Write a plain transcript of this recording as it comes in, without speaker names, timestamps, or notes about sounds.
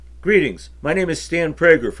Greetings, my name is Stan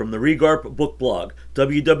Prager from the Regarp book blog,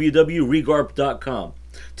 www.regarp.com.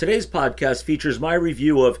 Today's podcast features my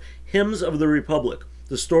review of Hymns of the Republic,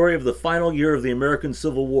 the story of the final year of the American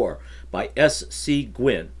Civil War by S.C.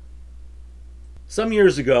 Gwynne. Some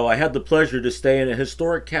years ago, I had the pleasure to stay in a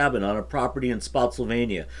historic cabin on a property in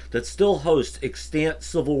Spotsylvania that still hosts extant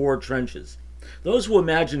Civil War trenches. Those who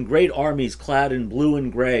imagine great armies clad in blue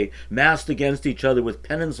and gray, massed against each other with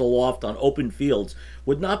pennons aloft on open fields,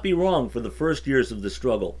 would not be wrong for the first years of the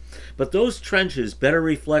struggle. But those trenches better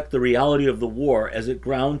reflect the reality of the war as it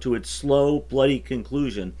ground to its slow, bloody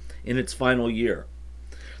conclusion in its final year.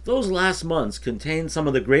 Those last months contained some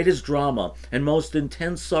of the greatest drama and most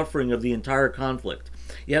intense suffering of the entire conflict,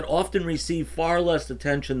 yet often received far less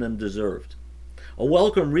attention than deserved. A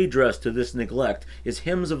welcome redress to this neglect is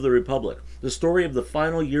Hymns of the Republic, the story of the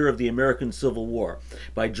final year of the American Civil War,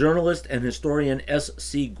 by journalist and historian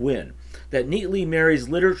S.C. Gwynne, that neatly marries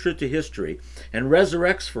literature to history and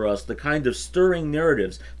resurrects for us the kind of stirring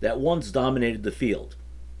narratives that once dominated the field.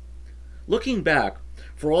 Looking back,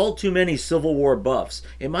 for all too many Civil War buffs,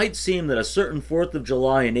 it might seem that a certain 4th of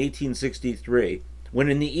July in 1863, when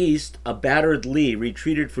in the East a battered Lee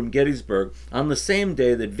retreated from Gettysburg on the same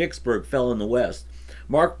day that Vicksburg fell in the West,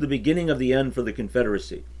 marked the beginning of the end for the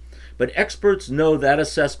Confederacy. But experts know that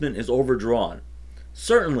assessment is overdrawn.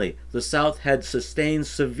 Certainly, the South had sustained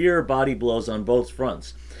severe body blows on both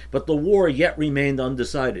fronts, but the war yet remained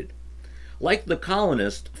undecided. Like the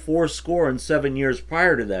colonists 7 years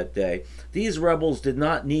prior to that day, these rebels did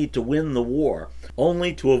not need to win the war,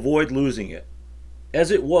 only to avoid losing it.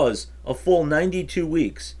 As it was, a full 92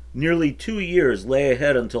 weeks, nearly 2 years lay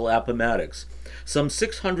ahead until Appomattox, some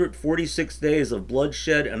 646 days of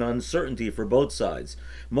bloodshed and uncertainty for both sides,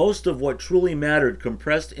 most of what truly mattered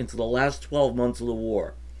compressed into the last 12 months of the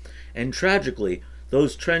war. And tragically,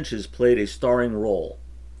 those trenches played a starring role.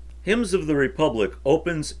 Hymns of the Republic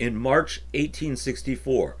opens in March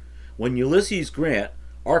 1864, when Ulysses Grant,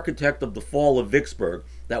 architect of the fall of Vicksburg,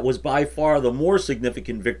 that was by far the more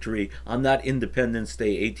significant victory on that Independence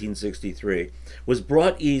Day 1863, was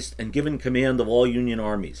brought east and given command of all Union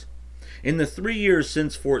armies. In the 3 years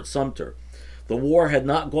since Fort Sumter, the war had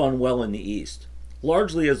not gone well in the East,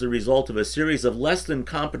 largely as a result of a series of less than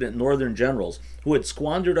competent Northern generals who had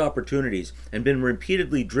squandered opportunities and been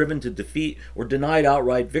repeatedly driven to defeat or denied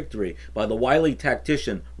outright victory by the wily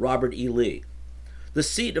tactician Robert E. Lee. The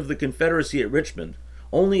seat of the Confederacy at Richmond,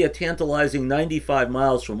 only a tantalizing 95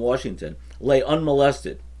 miles from Washington, lay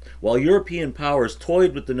unmolested, while European powers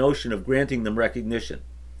toyed with the notion of granting them recognition.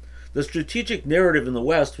 The strategic narrative in the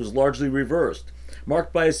West was largely reversed,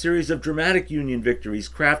 marked by a series of dramatic Union victories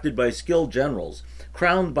crafted by skilled generals,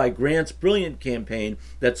 crowned by Grant's brilliant campaign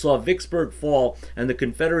that saw Vicksburg fall and the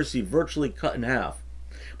Confederacy virtually cut in half.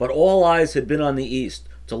 But all eyes had been on the East,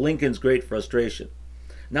 to Lincoln's great frustration.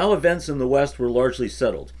 Now events in the West were largely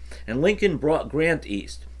settled, and Lincoln brought Grant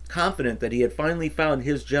east, confident that he had finally found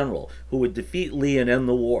his general who would defeat Lee and end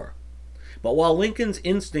the war. But while Lincoln's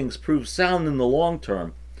instincts proved sound in the long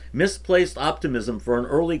term, misplaced optimism for an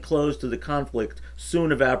early close to the conflict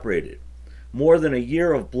soon evaporated. More than a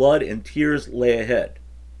year of blood and tears lay ahead.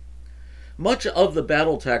 Much of the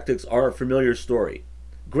battle tactics are a familiar story.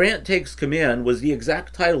 Grant Takes Command was the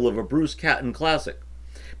exact title of a Bruce Catton classic.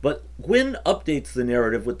 But Gwynne updates the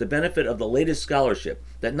narrative with the benefit of the latest scholarship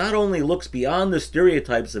that not only looks beyond the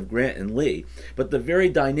stereotypes of Grant and Lee, but the very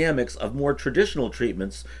dynamics of more traditional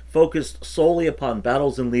treatments focused solely upon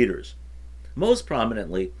battles and leaders. Most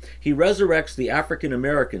prominently, he resurrects the African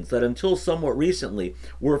Americans that until somewhat recently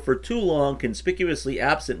were for too long conspicuously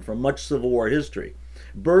absent from much Civil War history,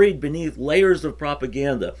 buried beneath layers of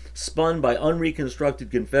propaganda spun by unreconstructed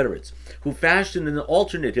Confederates, who fashioned an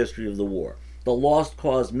alternate history of the war, the Lost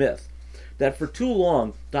Cause myth, that for too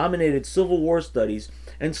long dominated Civil War studies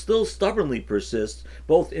and still stubbornly persists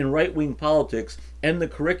both in right-wing politics and the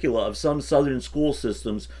curricula of some Southern school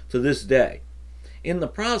systems to this day. In the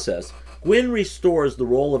process, Gwynne restores the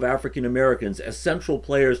role of African Americans as central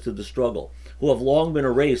players to the struggle, who have long been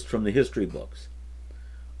erased from the history books.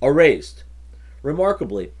 Erased.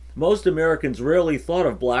 Remarkably, most Americans rarely thought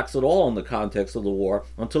of blacks at all in the context of the war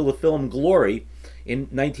until the film Glory in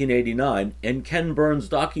 1989 and Ken Burns'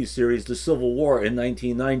 docuseries The Civil War in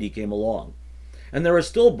 1990 came along. And there are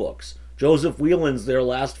still books. Joseph Whelan's Their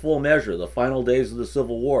Last Full Measure, The Final Days of the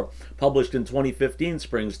Civil War, published in 2015,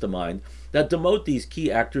 springs to mind, that demote these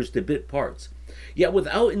key actors to bit parts. Yet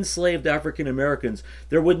without enslaved African Americans,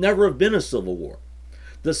 there would never have been a Civil War.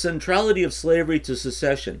 The centrality of slavery to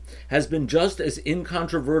secession has been just as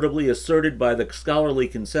incontrovertibly asserted by the scholarly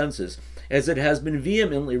consensus as it has been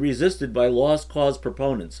vehemently resisted by lost cause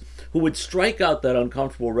proponents, who would strike out that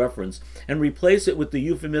uncomfortable reference and replace it with the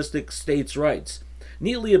euphemistic states' rights,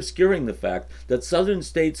 neatly obscuring the fact that Southern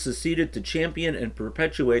states seceded to champion and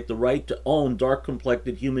perpetuate the right to own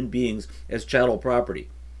dark-complected human beings as chattel property.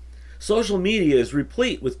 Social media is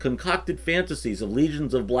replete with concocted fantasies of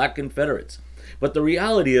legions of black Confederates, but the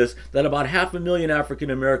reality is that about 500,000 African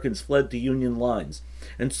Americans fled to Union lines,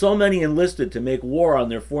 and so many enlisted to make war on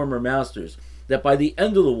their former masters that by the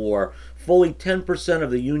end of the war, fully 10% of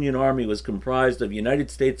the Union Army was comprised of United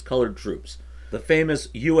States colored troops, the famous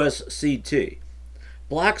USCT.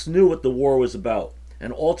 Blacks knew what the war was about,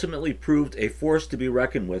 and ultimately proved a force to be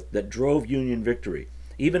reckoned with that drove Union victory,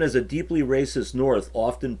 even as a deeply racist North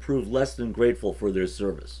often proved less than grateful for their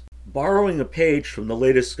service. Borrowing a page from the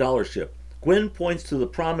latest scholarship, Gwynn points to the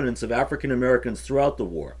prominence of African Americans throughout the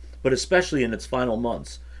war, but especially in its final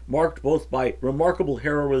months, marked both by remarkable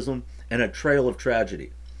heroism and a trail of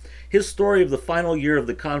tragedy. His story of the final year of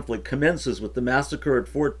the conflict commences with the massacre at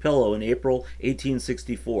Fort Pillow in April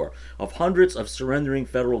 1864 of hundreds of surrendering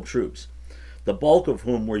federal troops, the bulk of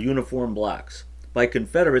whom were uniformed blacks, by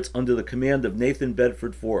Confederates under the command of Nathan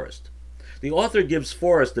Bedford Forrest. The author gives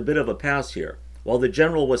Forrest a bit of a pass here. While the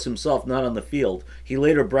general was himself not on the field, he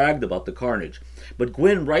later bragged about the carnage, but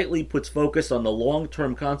Gwynn rightly puts focus on the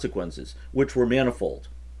long-term consequences, which were manifold.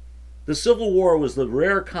 The Civil War was the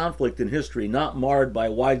rare conflict in history not marred by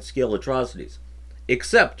wide-scale atrocities,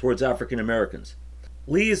 except towards African Americans.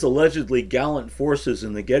 Lee's allegedly gallant forces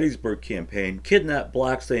in the Gettysburg Campaign kidnapped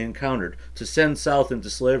blacks they encountered to send south into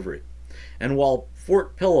slavery, and while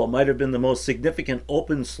Fort Pillow might have been the most significant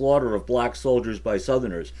open slaughter of black soldiers by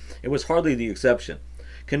Southerners, it was hardly the exception.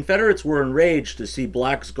 Confederates were enraged to see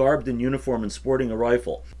blacks garbed in uniform and sporting a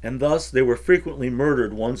rifle, and thus they were frequently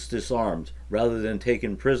murdered once disarmed, rather than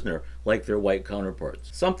taken prisoner like their white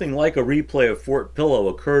counterparts. Something like a replay of Fort Pillow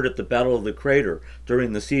occurred at the Battle of the Crater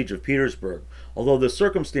during the Siege of Petersburg, although the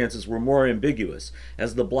circumstances were more ambiguous,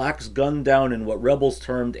 as the blacks gunned down in what rebels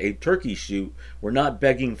termed a turkey shoot were not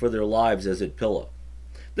begging for their lives as at Pillow.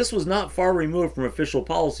 This was not far removed from official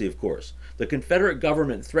policy, of course. The Confederate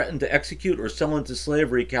government threatened to execute or sell into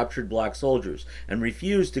slavery captured black soldiers, and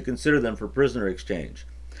refused to consider them for prisoner exchange.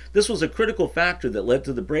 This was a critical factor that led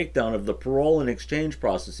to the breakdown of the parole and exchange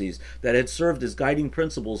processes that had served as guiding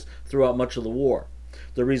principles throughout much of the war.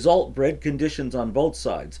 The result bred conditions on both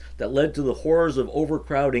sides that led to the horrors of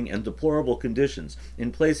overcrowding and deplorable conditions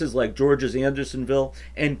in places like Georgia's Andersonville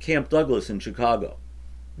and Camp Douglas in Chicago.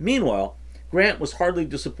 Meanwhile, Grant was hardly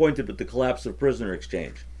disappointed with the collapse of prisoner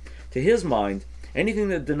exchange. To his mind, anything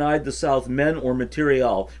that denied the South men or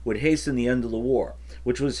material would hasten the end of the war,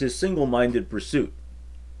 which was his single-minded pursuit.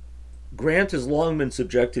 Grant has long been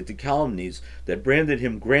subjected to calumnies that branded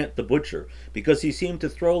him Grant the Butcher because he seemed to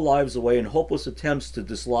throw lives away in hopeless attempts to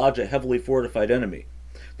dislodge a heavily fortified enemy.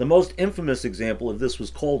 The most infamous example of this was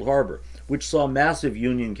Cold Harbor, which saw massive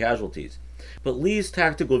Union casualties. But Lee's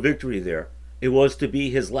tactical victory there, it was to be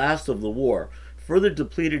his last of the war, further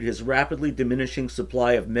depleted his rapidly diminishing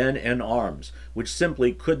supply of men and arms, which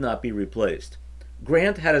simply could not be replaced.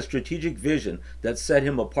 Grant had a strategic vision that set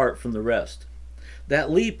him apart from the rest.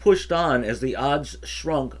 That Lee pushed on as the odds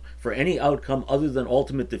shrunk for any outcome other than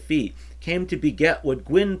ultimate defeat came to beget what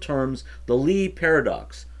Gwynn terms the Lee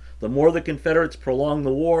paradox. The more the Confederates prolonged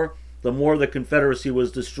the war, the more the Confederacy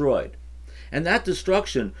was destroyed. And that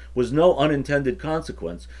destruction was no unintended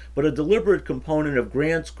consequence, but a deliberate component of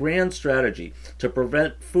Grant's grand strategy to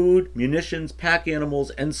prevent food, munitions, pack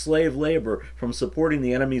animals, and slave labor from supporting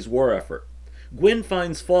the enemy's war effort. Gwynn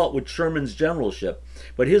finds fault with Sherman's generalship,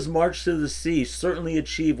 but his march to the sea certainly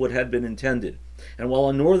achieved what had been intended. And while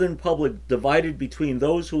a northern public divided between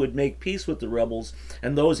those who would make peace with the rebels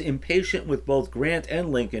and those impatient with both Grant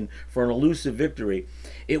and Lincoln for an elusive victory,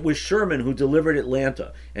 it was Sherman who delivered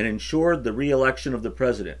Atlanta and ensured the re-election of the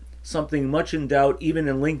president, something much in doubt even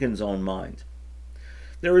in Lincoln's own mind.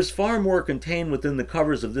 There is far more contained within the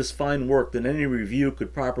covers of this fine work than any review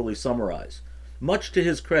could properly summarize. Much to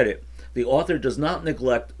his credit, the author does not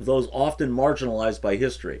neglect those often marginalized by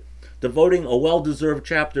history, devoting a well-deserved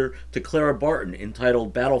chapter to Clara Barton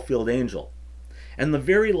entitled Battlefield Angel. And the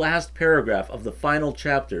very last paragraph of the final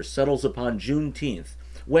chapter settles upon Juneteenth,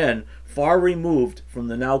 when, far removed from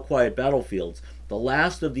the now quiet battlefields, the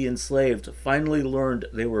last of the enslaved finally learned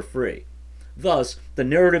they were free. Thus, the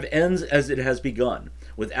narrative ends as it has begun,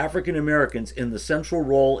 with African Americans in the central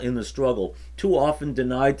role in the struggle too often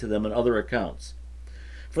denied to them in other accounts.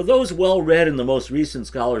 For those well read in the most recent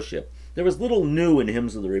scholarship, there is little new in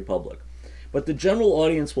Hymns of the Republic, but the general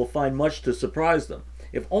audience will find much to surprise them,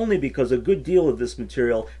 if only because a good deal of this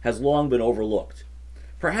material has long been overlooked.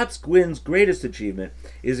 Perhaps Gwyn's greatest achievement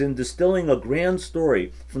is in distilling a grand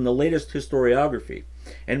story from the latest historiography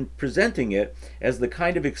and presenting it as the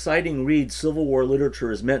kind of exciting read Civil War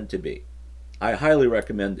literature is meant to be. I highly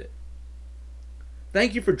recommend it.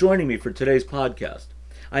 Thank you for joining me for today's podcast.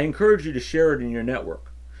 I encourage you to share it in your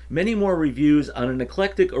network. Many more reviews on an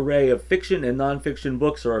eclectic array of fiction and nonfiction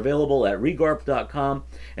books are available at regarp.com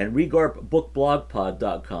and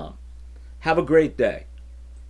regarpbookblogpod.com. Have a great day.